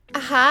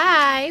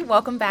Hi,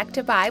 welcome back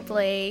to By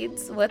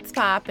Blades. What's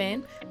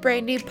poppin'?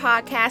 Brand new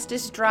podcast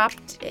is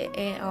dropped.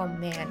 Oh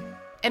man.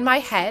 In my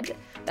head,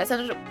 that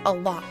sounded a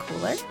lot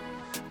cooler.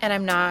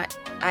 And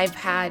I've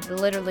had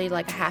literally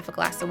like a half a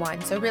glass of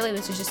wine. So really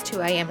this is just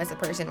who I am as a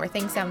person, where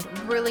things sound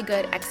really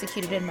good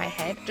executed in my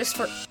head just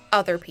for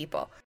other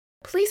people.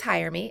 Please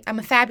hire me. I'm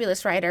a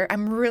fabulous writer.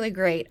 I'm really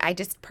great. I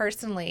just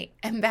personally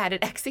am bad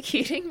at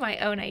executing my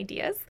own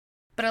ideas.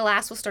 But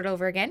alas, we'll start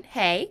over again.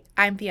 Hey,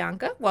 I'm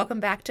Bianca. Welcome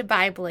back to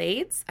By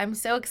Blades. I'm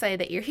so excited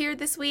that you're here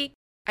this week.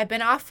 I've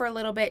been off for a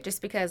little bit just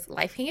because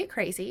life can get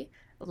crazy.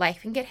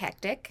 Life can get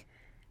hectic.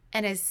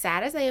 And as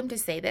sad as I am to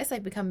say this,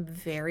 I've become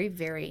very,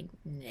 very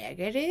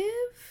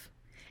negative.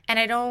 And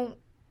I don't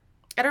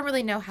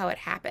really know how it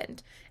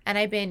happened. And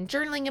I've been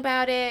journaling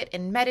about it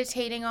and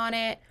meditating on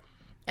it.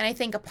 And I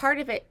think a part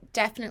of it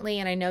definitely,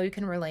 and I know you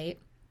can relate,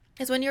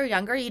 is when you're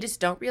younger, you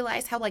just don't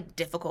realize how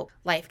difficult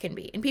life can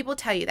be. And people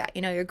tell you that,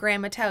 your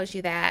grandma tells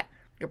you that,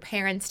 your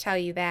parents tell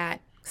you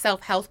that,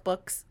 self-help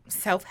books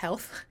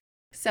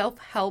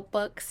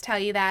tell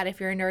you that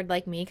if you're a nerd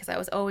like me, because I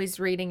was always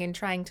reading and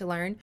trying to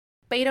learn.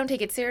 But you don't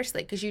take it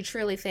seriously because you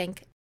truly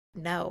think,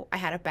 no, I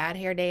had a bad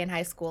hair day in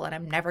high school and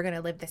I'm never going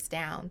to live this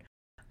down.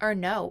 Or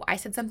no, I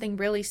said something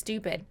really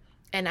stupid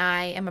and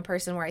I am a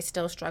person where I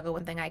still struggle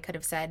with thing I could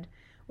have said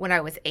when I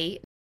was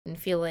 8 and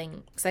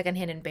feeling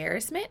secondhand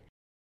embarrassment.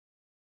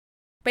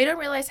 But you don't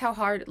realize how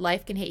hard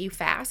life can hit you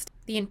fast.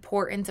 The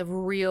importance of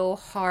real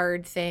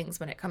hard things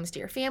when it comes to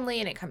your family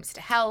and it comes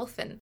to health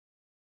and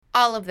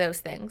all of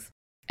those things.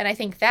 And I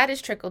think that has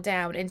trickled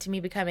down into me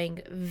becoming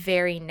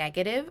very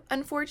negative,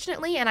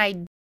 unfortunately. And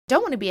I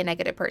don't want to be a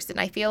negative person.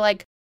 I feel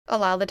like a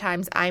lot of the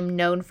times I'm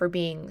known for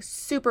being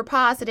super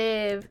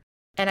positive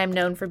and I'm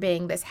known for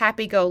being this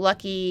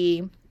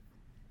happy-go-lucky,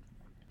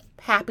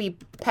 happy,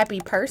 peppy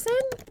person.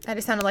 I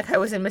just sounded like I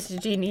was in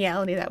Mrs.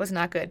 Geniality. That was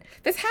not good.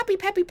 This happy,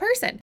 peppy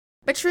person.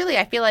 But truly,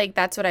 I feel like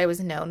that's what I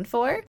was known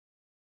for.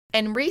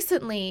 And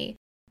recently,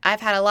 I've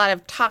had a lot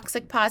of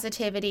toxic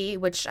positivity,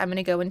 which I'm going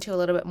to go into a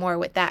little bit more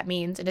what that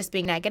means, and just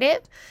being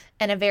negative.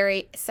 And a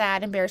very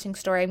sad, embarrassing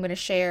story I'm going to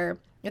share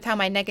with how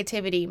my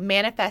negativity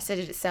manifested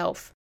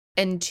itself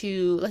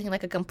into looking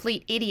like a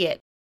complete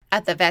idiot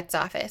at the vet's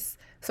office.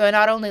 So I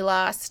not only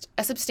lost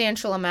a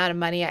substantial amount of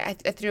money, I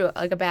threw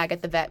like a bag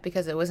at the vet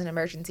because it was an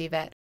emergency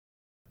vet,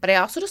 but I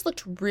also just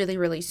looked really,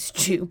 really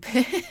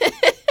stupid.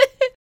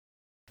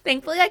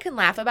 Thankfully, I can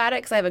laugh about it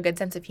because I have a good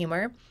sense of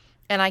humor.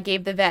 And I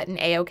gave the vet an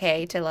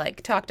A-OK to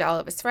talk to all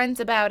of his friends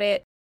about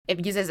it.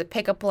 If used as a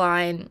pickup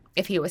line,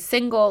 if he was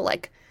single,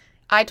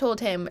 I told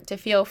him to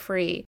feel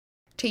free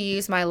to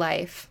use my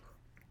life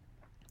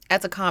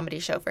as a comedy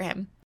show for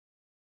him.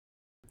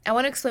 I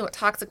want to explain what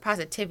toxic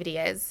positivity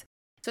is.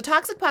 So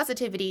toxic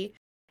positivity,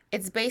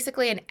 it's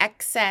basically an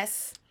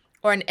excess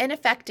or an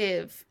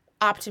ineffective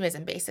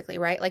optimism, basically,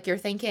 right? Like you're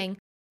thinking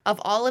of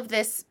all of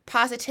this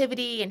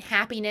positivity and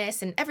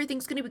happiness and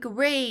everything's going to be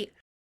great,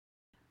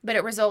 but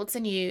it results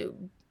in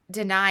you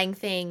denying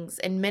things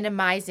and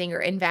minimizing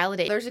or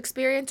invalidating others'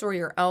 experience or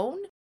your own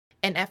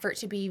in effort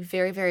to be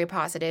very, very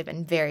positive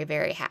and very,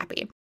 very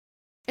happy.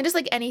 And just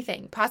like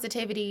anything,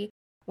 positivity,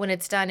 when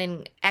it's done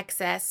in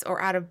excess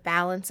or out of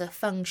balance of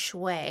feng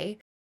shui,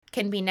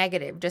 can be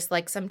negative. Just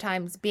like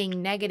sometimes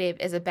being negative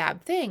is a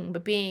bad thing,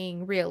 but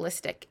being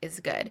realistic is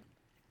good.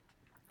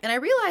 And I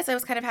realized I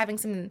was kind of having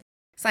some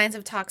signs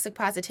of toxic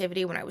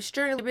positivity when I was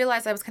journaling. I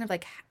realized I was kind of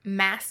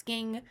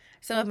masking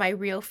some of my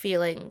real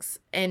feelings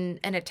in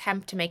an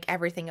attempt to make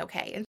everything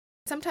okay. And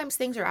sometimes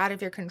things are out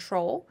of your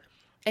control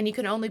and you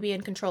can only be in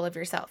control of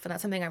yourself. And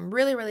that's something I'm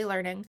really, really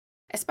learning,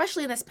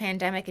 especially in this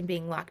pandemic and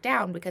being locked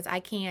down, because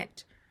I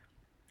can't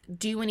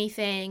do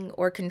anything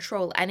or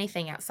control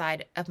anything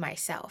outside of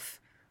myself.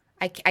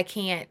 I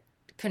can't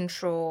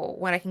control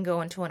when I can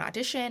go into an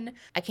audition.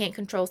 I can't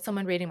control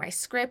someone reading my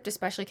script,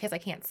 especially because I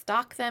can't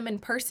stalk them in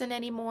person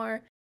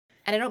anymore.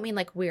 And I don't mean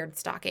weird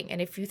stalking.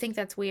 And if you think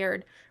that's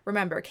weird,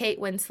 remember,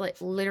 Kate Winslet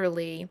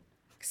literally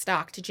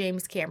stalked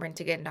James Cameron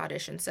to get an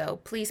audition.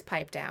 So please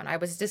pipe down. I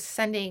was just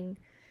sending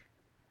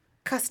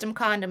custom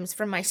condoms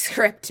from my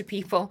script to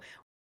people,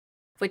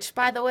 which,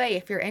 by the way,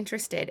 if you're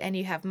interested and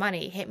you have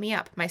money, hit me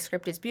up. My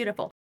script is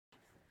beautiful.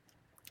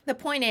 The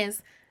point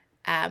is,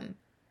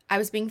 I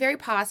was being very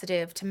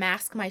positive to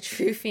mask my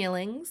true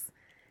feelings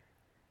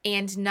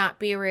and not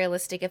be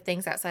realistic of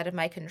things outside of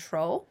my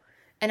control.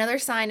 Another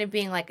sign of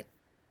being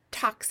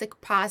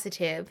toxic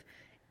positive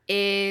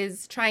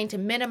is trying to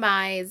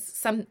minimize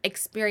some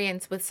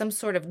experience with some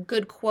sort of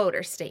good quote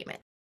or statement.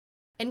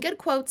 And good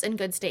quotes and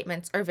good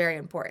statements are very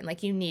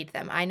important. You need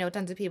them. I know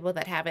tons of people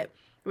that have it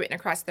written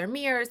across their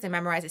mirrors. They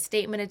memorize a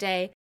statement a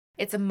day.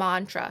 It's a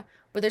mantra.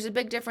 But there's a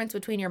big difference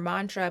between your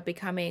mantra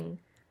becoming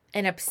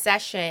an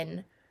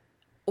obsession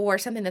or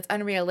something that's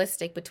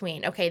unrealistic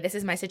between, okay, this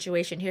is my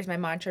situation, here's my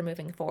mantra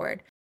moving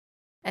forward.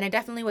 And I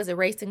definitely was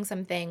erasing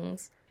some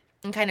things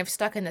and kind of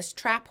stuck in this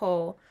trap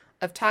hole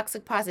of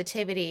toxic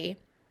positivity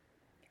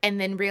and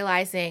then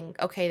realizing,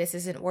 okay, this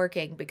isn't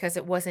working because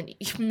it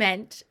wasn't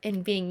meant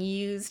and being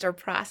used or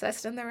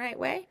processed in the right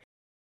way,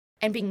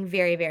 and being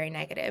very, very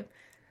negative.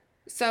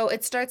 So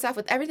it starts off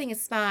with everything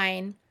is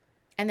fine.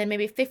 And then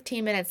maybe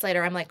 15 minutes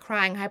later, I'm like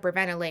crying,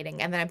 hyperventilating.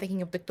 And then I'm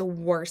thinking of like the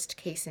worst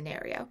case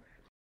scenario.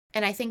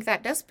 And I think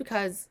that just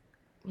because,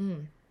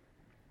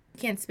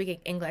 can't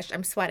speak English,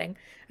 I'm sweating.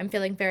 I'm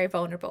feeling very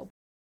vulnerable.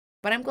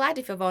 But I'm glad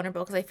to feel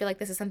vulnerable because I feel like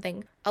this is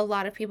something a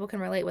lot of people can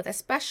relate with,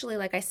 especially,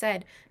 like I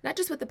said, not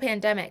just with the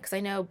pandemic, because I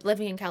know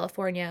living in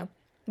California,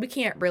 we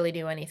can't really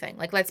do anything.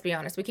 Like, let's be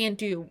honest, we can't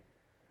do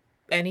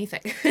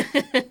anything.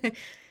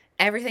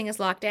 Everything is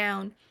locked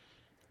down.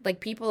 Like,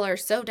 people are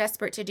so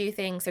desperate to do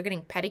things. They're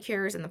getting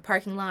pedicures in the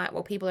parking lot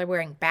while people are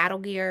wearing battle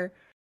gear,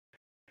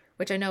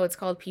 which I know it's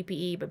called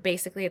PPE, but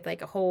basically it's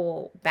like a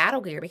whole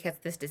battle gear because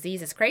this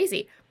disease is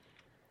crazy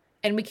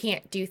and we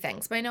can't do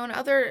things. But I know in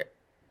other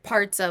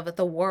parts of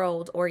the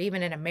world or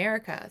even in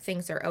America,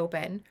 things are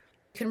open.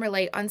 You can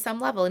relate on some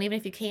level. And even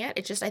if you can't,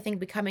 it's just, I think,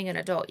 becoming an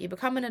adult. You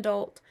become an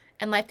adult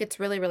and life gets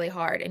really, really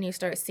hard and you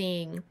start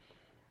seeing,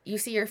 you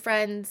see your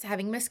friends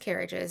having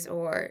miscarriages,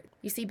 or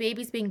you see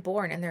babies being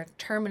born and they're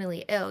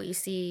terminally ill. You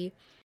see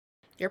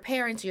your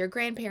parents or your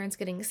grandparents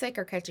getting sick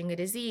or catching a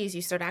disease.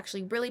 You start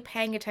actually really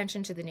paying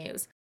attention to the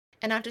news.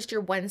 And not just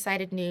your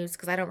one-sided news,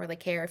 because I don't really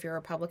care if you're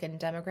Republican,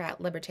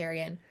 Democrat,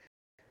 Libertarian.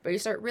 But you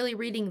start really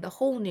reading the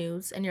whole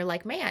news and you're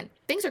like, man,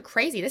 things are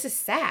crazy. This is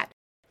sad.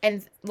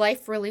 And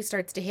life really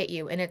starts to hit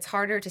you. And it's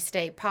harder to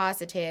stay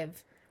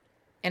positive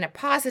in a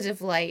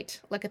positive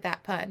light. Look at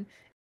that pun.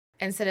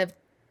 Instead of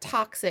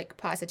toxic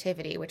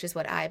positivity, which is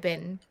what I've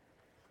been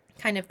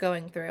kind of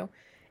going through.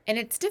 And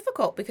it's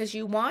difficult because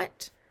you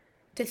want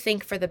to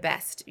think for the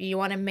best. You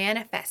want to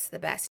manifest the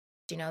best.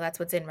 You know, that's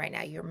what's in right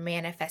now. You're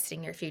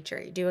manifesting your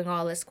future. You're doing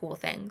all this cool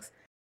things.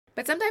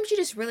 But sometimes you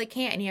just really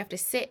can't, and you have to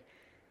sit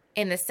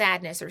in the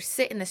sadness or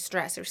sit in the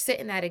stress or sit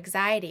in that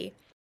anxiety.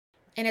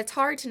 And it's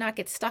hard to not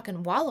get stuck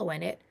and wallow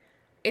in it.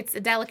 It's a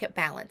delicate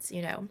balance,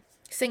 you know.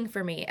 Sing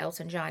for me,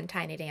 Elton John,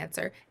 Tiny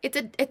Dancer. It's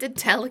a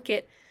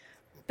delicate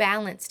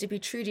balance to be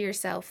true to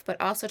yourself, but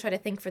also try to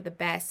think for the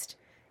best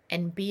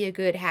and be a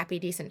good, happy,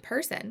 decent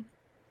person.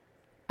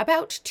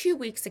 About 2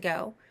 weeks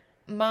ago,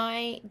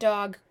 my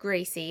dog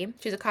Gracie,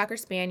 she's a Cocker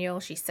Spaniel,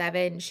 she's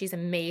 7, she's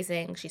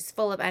amazing, she's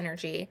full of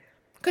energy,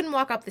 couldn't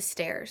walk up the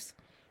stairs.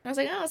 I was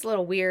like, oh, it's a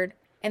little weird.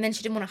 And then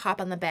she didn't want to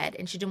hop on the bed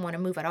and she didn't want to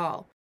move at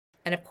all.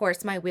 And of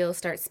course, my wheels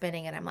start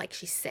spinning and I'm like,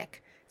 she's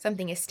sick.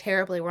 Something is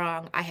terribly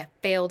wrong. I have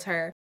failed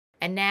her.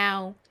 And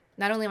now,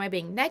 not only am I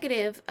being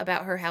negative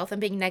about her health, I'm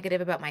being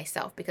negative about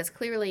myself because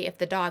clearly, if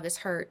the dog is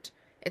hurt,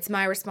 it's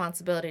my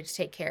responsibility to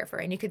take care of her.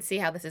 And you can see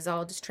how this is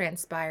all just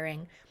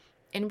transpiring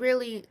and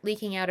really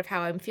leaking out of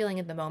how I'm feeling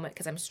at the moment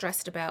because I'm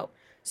stressed about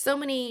so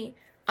many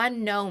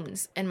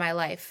unknowns in my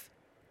life.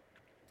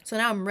 So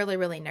now I'm really,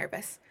 really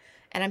nervous.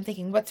 And I'm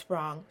thinking, what's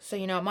wrong? So,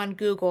 you know, I'm on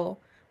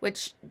Google,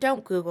 which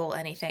don't Google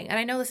anything. And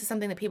I know this is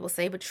something that people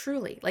say, but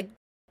truly, like,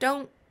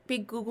 don't be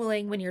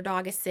Googling when your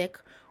dog is sick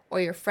or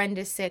your friend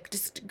is sick.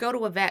 Just go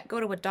to a vet, go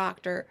to a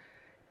doctor.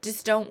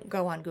 Just don't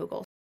go on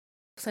Google.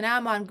 So now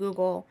I'm on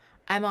Google.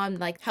 I'm on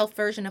like health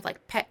version of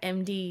like Pet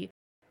MD.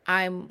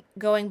 I'm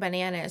going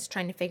bananas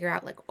trying to figure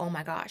out like, oh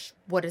my gosh,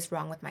 what is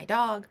wrong with my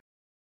dog?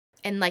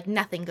 And like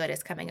nothing good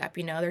is coming up,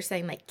 you know. They're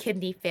saying like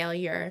kidney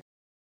failure.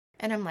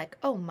 And I'm like,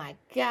 oh my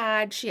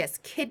God, she has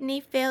kidney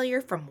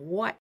failure from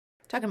what?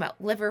 Talking about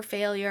liver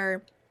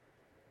failure,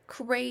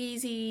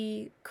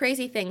 crazy,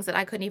 crazy things that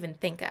I couldn't even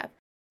think of.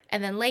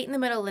 And then late in the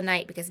middle of the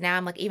night, because now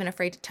I'm like even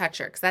afraid to touch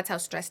her, because that's how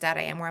stressed out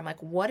I am, where I'm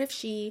like, what if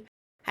she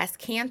has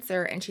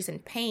cancer and she's in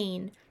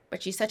pain,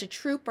 but she's such a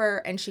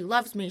trooper and she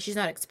loves me, she's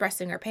not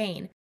expressing her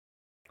pain.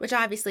 Which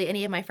obviously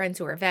any of my friends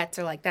who are vets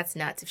are like, that's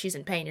nuts. If she's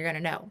in pain, you're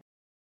going to know.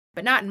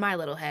 But not in my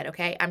little head,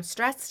 okay? I'm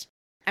stressed.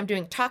 I'm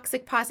doing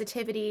toxic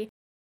positivity.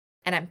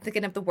 And I'm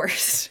thinking of the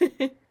worst.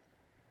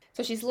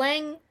 So she's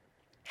laying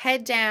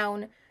head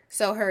down.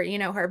 So her, you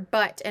know, her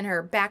butt and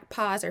her back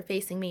paws are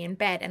facing me in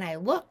bed. And I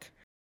look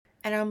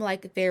and I'm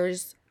like,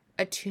 there's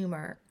a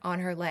tumor on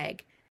her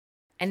leg.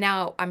 And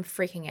now I'm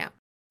freaking out.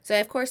 So I,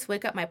 of course,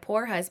 wake up my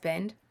poor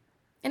husband.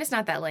 And it's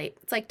not that late.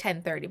 It's like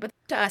 10:30, but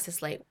to us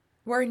it's late.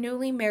 We're a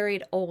newly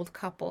married old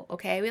couple,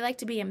 okay? We like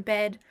to be in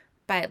bed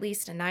by at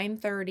least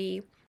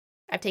 9:30.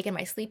 I've taken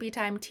my sleepy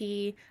time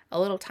tea,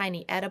 a little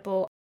tiny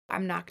edible.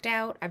 I'm knocked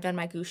out. I've done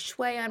my gou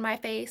shui on my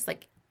face.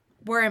 Like,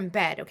 we're in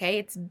bed, okay?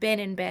 It's been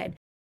in bed.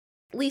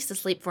 At least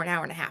asleep for an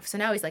hour and a half. So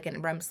now he's like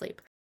in REM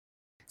sleep.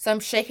 So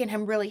I'm shaking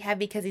him really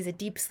heavy because he's a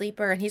deep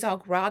sleeper and he's all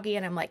groggy.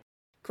 And I'm like,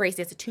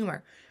 Gracie, it's a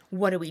tumor.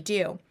 What do we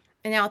do?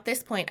 And now at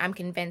this point, I'm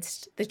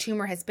convinced the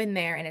tumor has been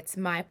there and it's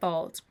my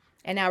fault.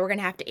 And now we're going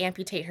to have to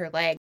amputate her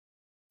leg.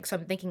 So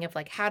I'm thinking of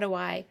like, how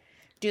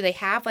do they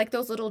have like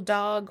those little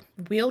dog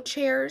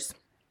wheelchairs?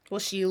 Will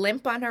she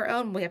limp on her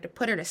own? We have to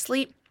put her to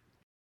sleep.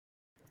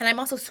 And I'm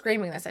also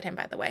screaming this at him,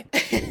 by the way,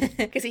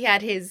 because he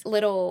had his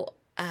little,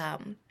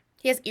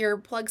 he has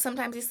earplugs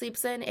sometimes he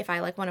sleeps in if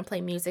I like want to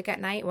play music at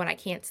night when I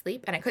can't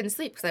sleep. And I couldn't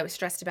sleep because I was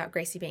stressed about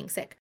Gracie being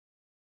sick.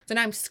 So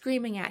now I'm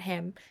screaming at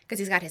him because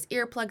he's got his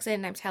earplugs in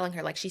and I'm telling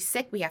her like, she's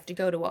sick. We have to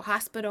go to a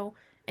hospital.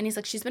 And he's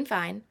like, she's been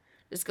fine.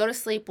 Just go to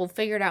sleep. We'll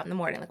figure it out in the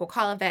morning. Like, we'll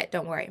call a vet.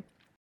 Don't worry.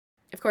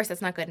 Of course,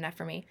 that's not good enough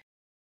for me.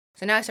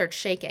 So now I start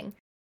shaking.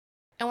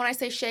 And when I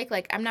say shake,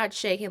 like, I'm not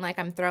shaking like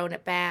I'm throwing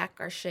it back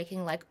or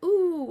shaking like,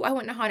 ooh, I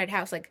went in a haunted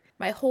house. Like,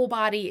 my whole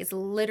body is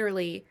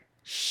literally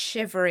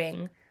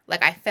shivering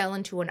like I fell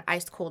into an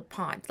ice cold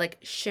pond, like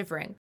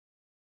shivering.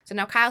 So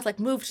now Kyle's like,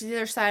 move to the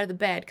other side of the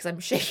bed because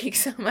I'm shaking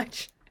so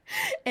much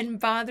and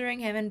bothering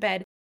him in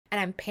bed. And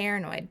I'm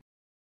paranoid.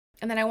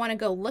 And then I want to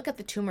go look at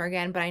the tumor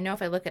again, but I know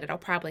if I look at it, I'll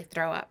probably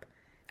throw up.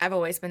 I've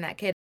always been that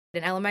kid.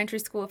 In elementary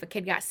school, if a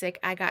kid got sick,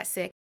 I got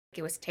sick.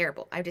 It was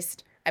terrible.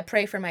 I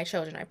pray for my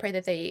children. I pray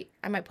that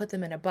I might put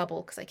them in a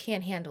bubble because I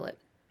can't handle it.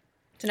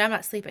 So now I'm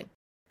not sleeping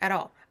at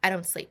all. I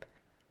don't sleep.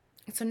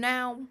 So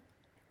now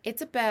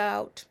it's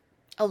about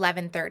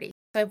 11:30.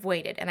 So I've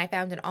waited and I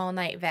found an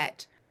all-night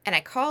vet. And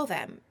I call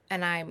them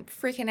and I'm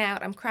freaking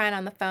out. I'm crying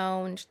on the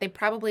phone. They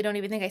probably don't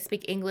even think I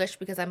speak English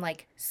because I'm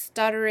like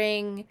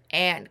stuttering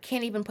and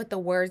can't even put the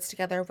words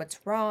together of what's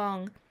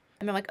wrong.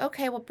 And I'm like,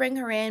 okay, we'll bring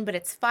her in, but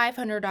it's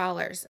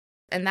 $500.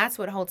 And that's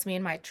what holds me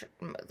in my,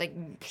 like,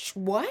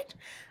 what?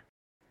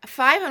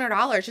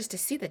 $500 just to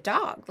see the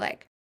dog.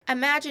 Like,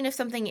 imagine if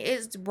something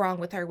is wrong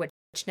with her, which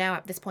now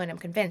at this point I'm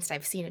convinced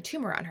I've seen a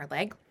tumor on her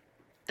leg.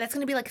 That's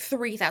going to be like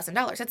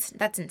 $3,000.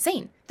 That's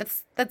insane.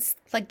 That's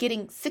like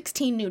getting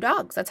 16 new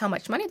dogs. That's how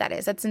much money that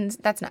is. That's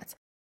nuts.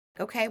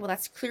 Okay, well,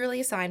 that's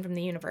clearly a sign from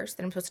the universe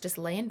that I'm supposed to just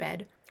lay in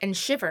bed and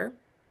shiver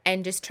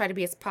and just try to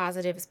be as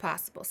positive as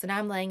possible. So now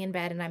I'm laying in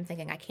bed and I'm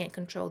thinking I can't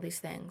control these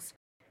things.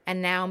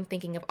 And now I'm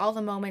thinking of all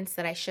the moments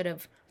that I should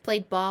have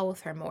played ball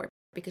with her more.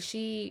 Because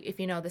she, if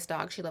you know this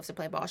dog, she loves to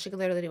play ball. She could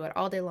literally do it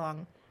all day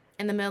long.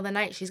 In the middle of the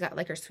night, she's got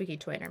like her squeaky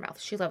toy in her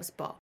mouth. She loves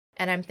ball.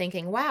 And I'm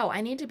thinking, wow,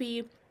 I need to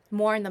be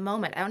more in the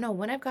moment. I don't know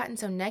when I've gotten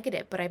so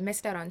negative, but I've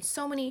missed out on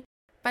so many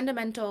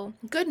fundamental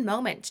good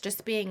moments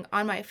just being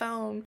on my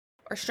phone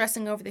or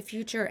stressing over the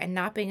future and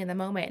not being in the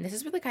moment. And this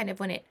is really kind of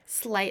when it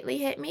slightly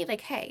hit me,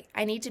 like, hey,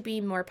 I need to be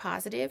more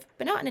positive,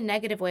 but not in a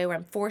negative way where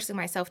I'm forcing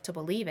myself to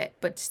believe it,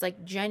 but just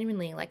like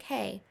genuinely like,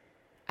 hey,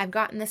 I've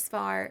gotten this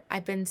far.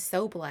 I've been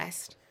so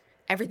blessed.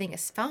 Everything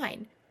is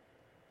fine.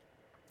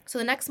 So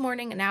the next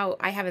morning, now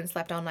I haven't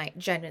slept all night,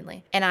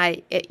 genuinely.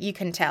 And you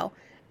can tell.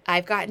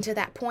 I've gotten to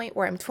that point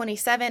where I'm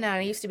 27 and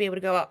I used to be able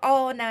to go out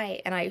all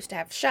night and I used to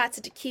have shots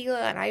of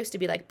tequila and I used to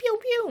be like, pew,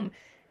 pew.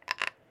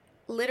 I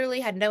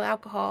literally had no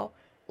alcohol,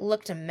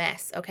 looked a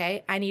mess,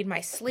 okay? I need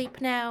my sleep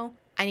now.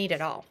 I need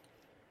it all.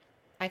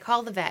 I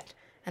call the vet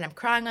and I'm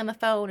crying on the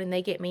phone and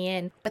they get me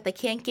in, but they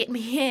can't get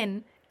me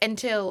in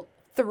until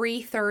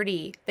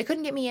 3:30. They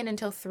couldn't get me in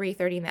until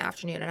 3:30 in the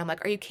afternoon. And I'm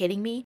like, are you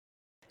kidding me?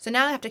 So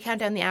now I have to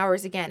count down the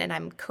hours again and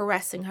I'm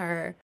caressing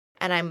her.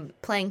 And I'm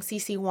playing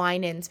CeCe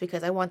Winans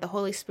because I want the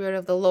Holy Spirit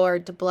of the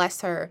Lord to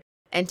bless her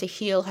and to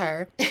heal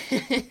her.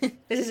 This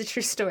is a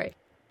true story.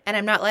 And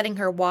I'm not letting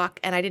her walk,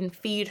 and I didn't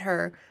feed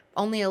her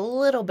only a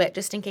little bit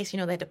just in case, they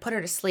had to put her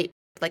to sleep.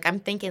 Like,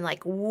 I'm thinking,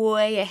 like,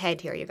 way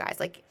ahead here, you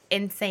guys. Like,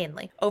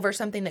 insanely. Over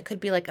something that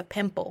could be like a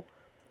pimple.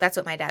 That's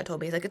what my dad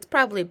told me. He's like, it's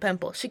probably a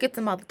pimple. She gets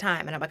them all the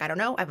time. And I'm like, I don't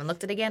know. I haven't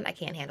looked at it again. I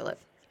can't handle it.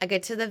 I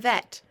get to the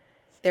vet.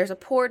 There's a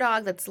poor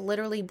dog that's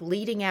literally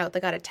bleeding out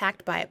that got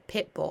attacked by a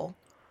pit bull.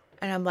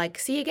 And I'm like,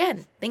 see,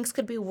 again, things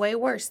could be way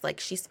worse. Like,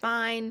 she's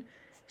fine,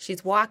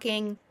 she's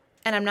walking,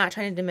 and I'm not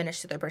trying to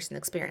diminish the other person's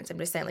experience. I'm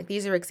just saying, like,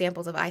 these are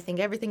examples of I think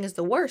everything is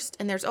the worst,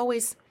 and there's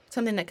always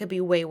something that could be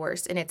way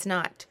worse, and it's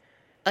not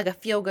like a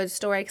feel-good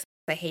story. 'Cause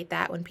I hate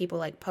that when people,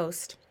 like,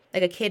 post,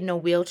 like, a kid in a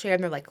wheelchair,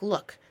 and they're like,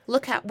 look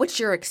what's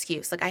your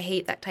excuse? Like, I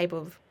hate that type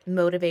of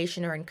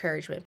motivation or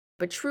encouragement.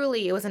 But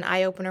truly, it was an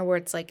eye-opener where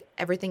it's like,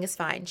 everything is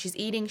fine. She's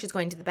eating, she's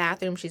going to the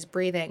bathroom, she's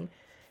breathing.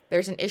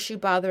 There's an issue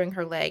bothering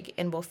her leg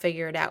and we'll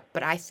figure it out.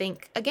 But I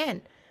think,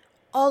 again,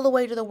 all the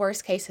way to the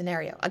worst case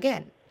scenario.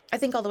 Again, I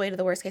think all the way to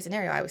the worst case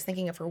scenario. I was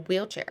thinking of her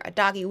wheelchair, a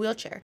doggy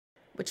wheelchair,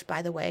 which,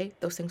 by the way,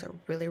 those things are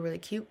really, really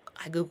cute.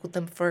 I Googled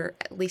them for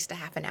at least a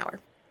half an hour.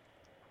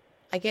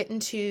 I get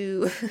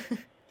into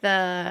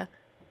the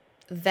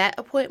vet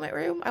appointment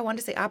room. I want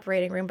to say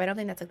operating room, but I don't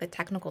think that's like the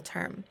technical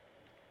term.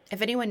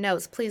 If anyone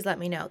knows, please let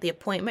me know. The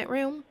appointment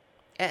room,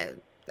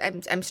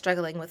 I'm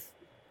struggling with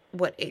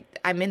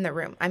I'm in the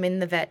room. I'm in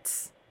the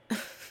vet's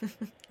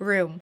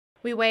room.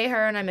 We weigh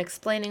her and I'm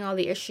explaining all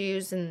the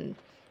issues and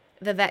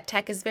the vet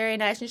tech is very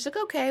nice. And she's like,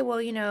 okay, well,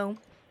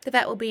 the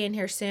vet will be in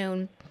here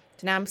soon.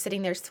 So now I'm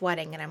sitting there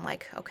sweating and I'm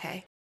like,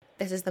 okay,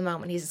 this is the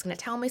moment. He's just going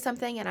to tell me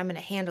something and I'm going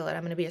to handle it.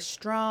 I'm going to be a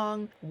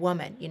strong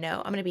woman,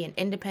 I'm going to be an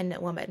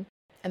independent woman.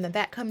 And the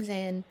vet comes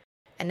in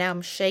and now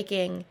I'm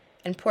shaking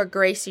and poor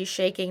Gracie's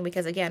shaking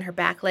because, again, her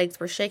back legs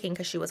were shaking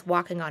because she was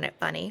walking on it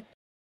funny.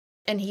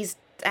 And he's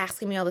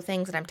asking me all the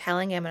things and I'm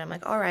telling him and I'm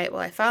like, all right,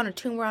 well, I found a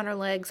tumor on her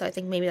leg, so I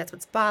think maybe that's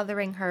what's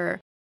bothering her.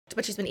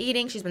 But she's been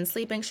eating, she's been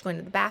sleeping, she's going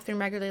to the bathroom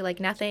regularly, like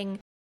nothing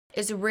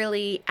is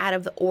really out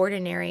of the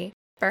ordinary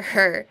for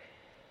her.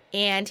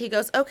 And he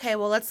goes, okay,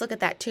 well, let's look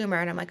at that tumor.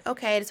 And I'm like,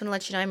 okay, I just want to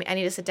let you know I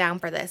need to sit down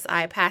for this.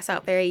 I pass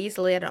out very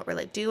easily. I don't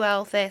really do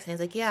well with this. And he's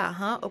like,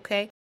 yeah,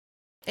 okay.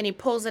 And he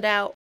pulls it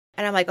out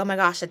and I'm like, oh my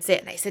gosh, that's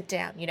it. And I sit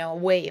down, a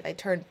wave. I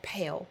turn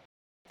pale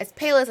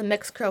as a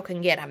mixed crow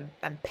can get.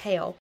 I'm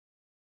pale.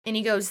 And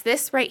he goes,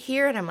 this right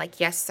here? And I'm like,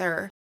 yes,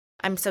 sir.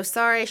 I'm so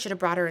sorry. I should have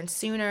brought her in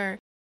sooner.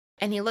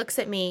 And he looks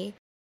at me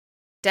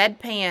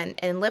deadpan,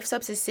 and lifts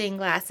up his seeing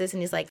glasses,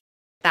 and he's like,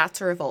 "That's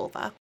her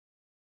vulva."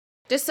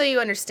 Just so you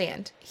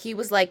understand, he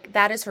was like,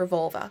 "That is her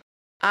vulva."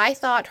 I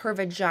thought her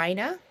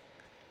vagina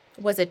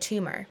was a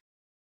tumor.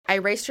 I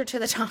raced her to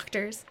the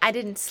doctors. I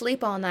didn't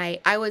sleep all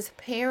night. I was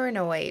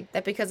paranoid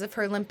that because of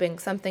her limping,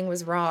 something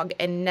was wrong,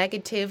 and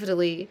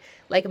negatively,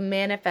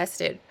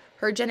 manifested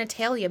her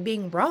genitalia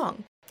being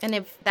wrong. And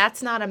if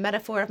that's not a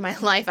metaphor of my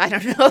life, I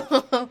don't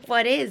know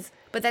what is.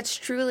 But that's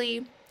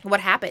truly what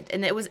happened.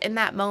 And it was in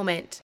that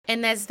moment,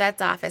 in this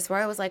vet's office,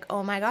 where I was like,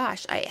 oh my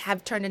gosh, I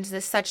have turned into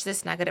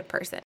this negative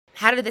person.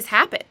 How did this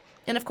happen?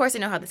 And of course, I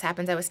know how this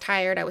happens. I was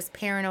tired. I was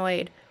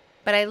paranoid.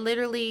 But I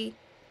literally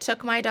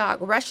took my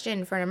dog, rushed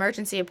in for an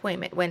emergency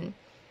appointment when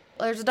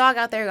there's a dog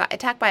out there who got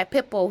attacked by a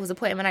pit bull whose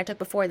appointment I took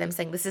before them,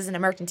 saying, "This is an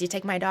emergency,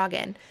 take my dog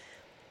in."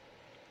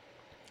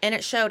 And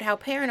it showed how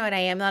paranoid I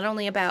am, not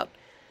only about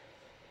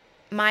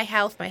my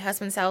health, my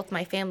husband's health,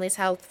 my family's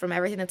health, from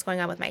everything that's going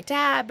on with my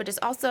dad, but just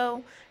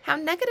also how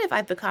negative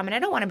I've become. And I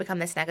don't want to become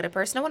this negative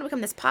person. I want to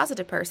become this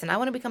positive person. I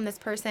want to become this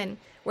person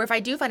where if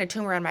I do find a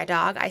tumor on my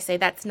dog, I say,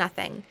 that's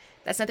nothing.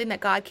 That's nothing that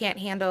God can't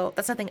handle.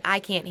 That's nothing I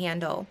can't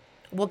handle.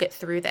 We'll get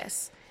through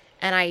this.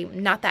 And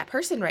I'm not that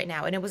person right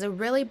now. And it was a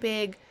really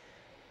big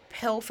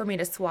pill for me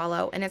to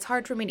swallow. And it's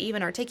hard for me to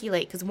even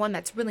articulate because, one,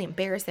 that's really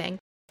embarrassing.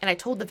 And I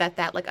told the vet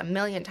that like a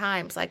million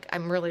times, like,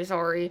 I'm really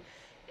sorry.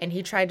 And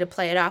he tried to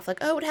play it off like,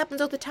 oh, it happens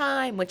all the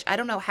time, which I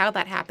don't know how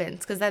that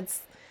happens because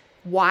that's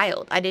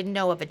wild. I didn't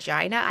know a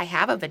vagina. I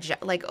have a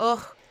vagina. Like,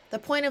 ugh. The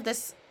point of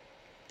this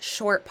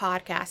short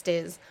podcast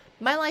is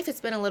my life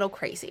has been a little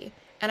crazy.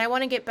 And I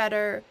want to get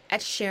better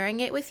at sharing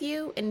it with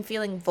you and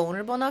feeling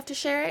vulnerable enough to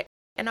share it.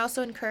 And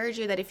also encourage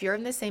you that if you're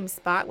in the same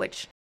spot,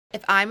 which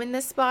if I'm in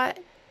this spot,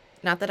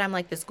 not that I'm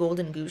like this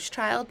golden goose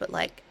child, but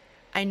like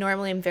I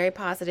normally am very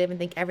positive and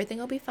think everything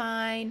will be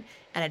fine.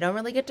 And I don't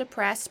really get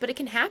depressed, but it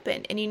can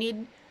happen. And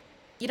you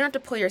don't have to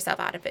pull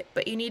yourself out of it,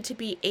 but you need to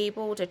be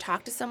able to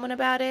talk to someone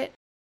about it.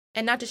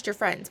 And not just your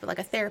friends, but like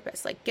a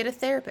therapist. Like, get a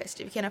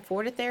therapist. If you can't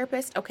afford a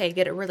therapist, okay,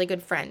 get a really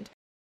good friend.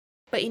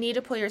 But you need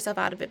to pull yourself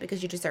out of it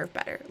because you deserve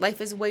better. Life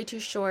is way too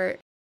short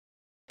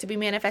to be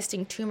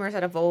manifesting tumors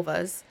out of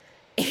vulvas.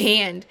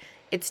 And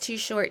it's too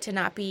short to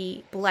not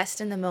be blessed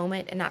in the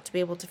moment and not to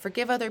be able to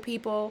forgive other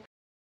people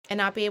and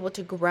not be able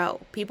to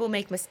grow. People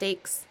make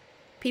mistakes.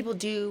 People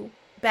do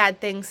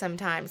bad things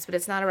sometimes, but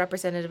it's not a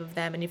representative of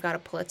them, and you've got to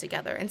pull it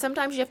together. And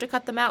sometimes you have to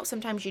cut them out.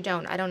 Sometimes you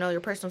don't. I don't know your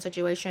personal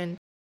situation.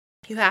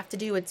 You have to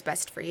do what's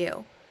best for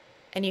you.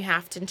 And you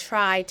have to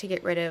try to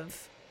get rid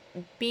of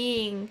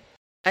being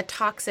a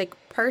toxic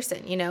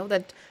person. You know,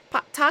 the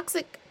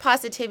toxic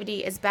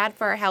positivity is bad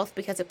for our health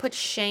because it puts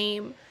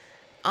shame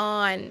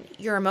on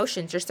your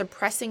emotions. You're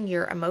suppressing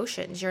your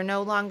emotions. You're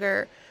no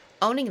longer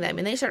owning them.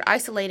 And then you start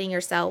isolating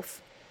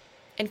yourself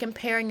and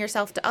comparing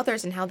yourself to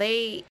others and how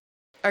they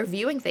are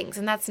viewing things.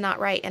 And that's not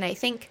right. And I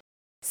think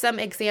some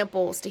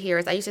examples to hear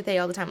is I used to say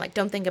all the time, like,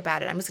 don't think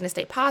about it. I'm just going to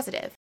stay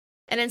positive.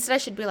 And instead I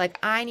should be like,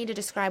 I need to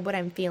describe what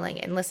I'm feeling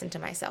and listen to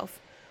myself.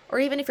 Or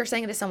even if you're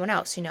saying it to someone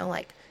else, you know,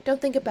 like,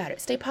 don't think about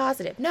it. Stay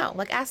positive. No,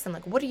 like, ask them,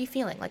 like, what are you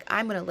feeling? Like,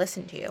 I'm going to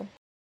listen to you.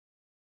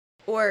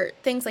 Or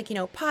things like, you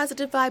know,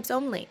 positive vibes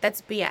only.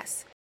 That's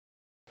BS.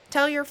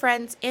 Tell your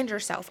friends and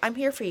yourself, I'm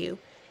here for you.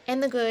 In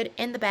the good,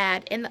 in the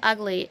bad, in the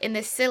ugly, in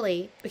the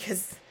silly.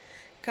 Because,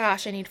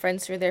 gosh, I need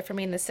friends who are there for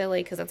me in the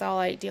silly because that's all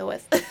I deal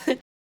with.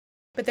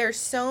 But there's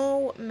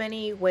so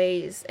many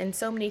ways and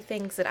so many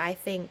things that I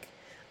think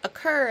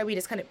occur and we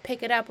just kind of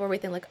pick it up where we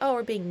think like, oh,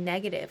 we're being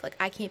negative. Like,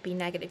 I can't be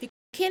negative. You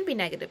can be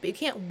negative, but you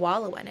can't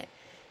wallow in it.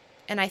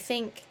 And I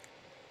think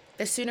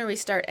the sooner we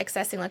start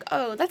accessing like,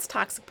 oh, that's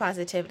toxic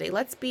positivity.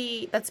 Let's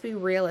be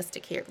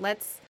realistic here.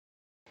 Let's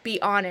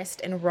be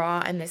honest and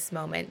raw in this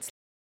moment.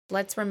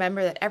 Let's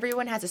remember that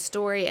everyone has a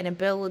story and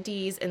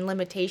abilities and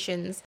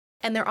limitations,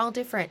 and they're all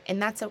different,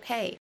 and that's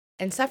okay.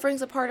 And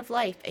suffering's a part of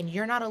life, and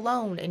you're not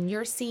alone, and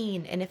you're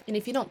seen. And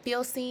if you don't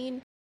feel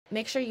seen,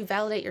 make sure you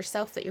validate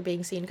yourself that you're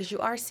being seen, because you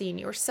are seen.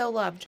 You are so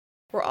loved.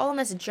 We're all on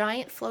this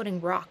giant floating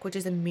rock, which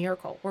is a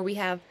miracle, where we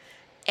have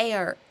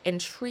air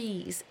and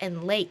trees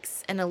and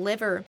lakes and a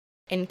liver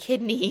and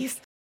kidneys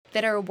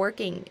that are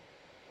working,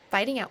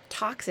 fighting out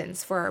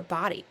toxins for our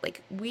body.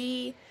 Like,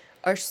 we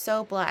are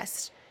so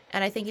blessed.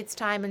 And I think it's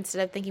time,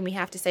 instead of thinking we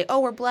have to say, oh,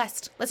 we're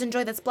blessed, let's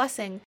enjoy this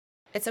blessing.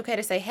 It's okay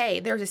to say, hey,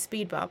 there's a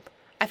speed bump.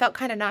 I felt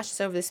kind of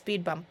nauseous over the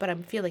speed bump, but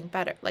I'm feeling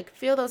better. Like,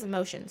 feel those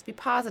emotions. Be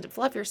positive.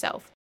 Love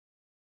yourself.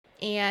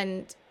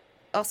 And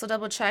also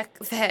double check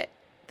that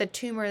the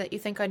tumor that you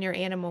think on your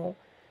animal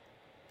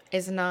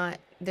is not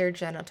their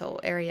genital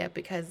area,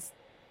 because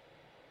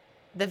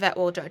the vet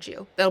will judge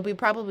you. They'll be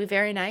probably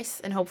very nice,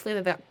 and hopefully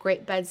they've got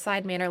great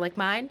bedside manner like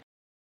mine,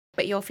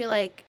 but you'll feel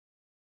like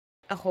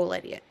a whole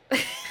idiot.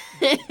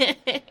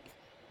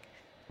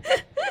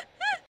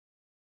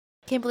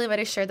 Can't believe I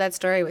just shared that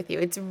story with you.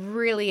 It's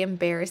really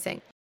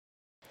embarrassing.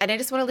 And I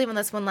just want to leave on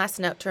this one last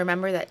note to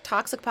remember that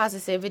toxic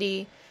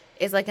positivity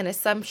is like an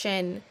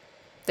assumption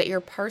that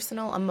your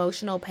personal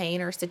emotional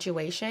pain or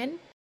situation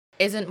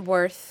isn't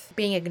worth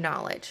being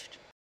acknowledged.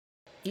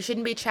 You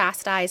shouldn't be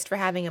chastised for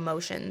having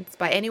emotions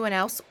by anyone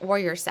else or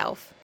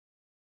yourself.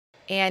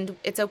 And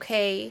it's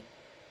okay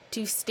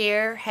to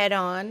stare head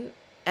on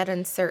at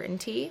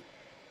uncertainty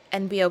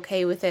and be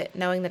okay with it,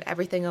 knowing that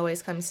everything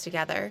always comes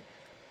together.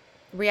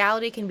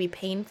 Reality can be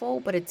painful,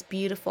 but it's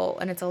beautiful,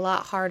 and it's a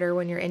lot harder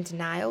when you're in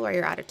denial or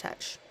you're out of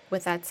touch.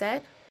 With that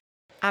said,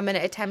 I'm going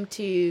to attempt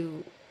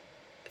to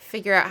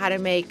figure out how to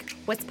make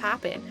what's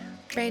poppin'.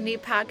 Brand new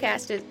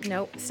podcast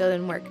nope, still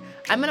didn't work.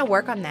 I'm going to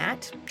work on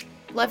that.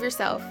 Love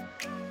yourself.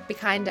 Be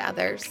kind to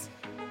others.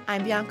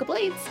 I'm Bianca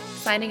Blades,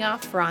 signing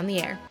off for On the Air.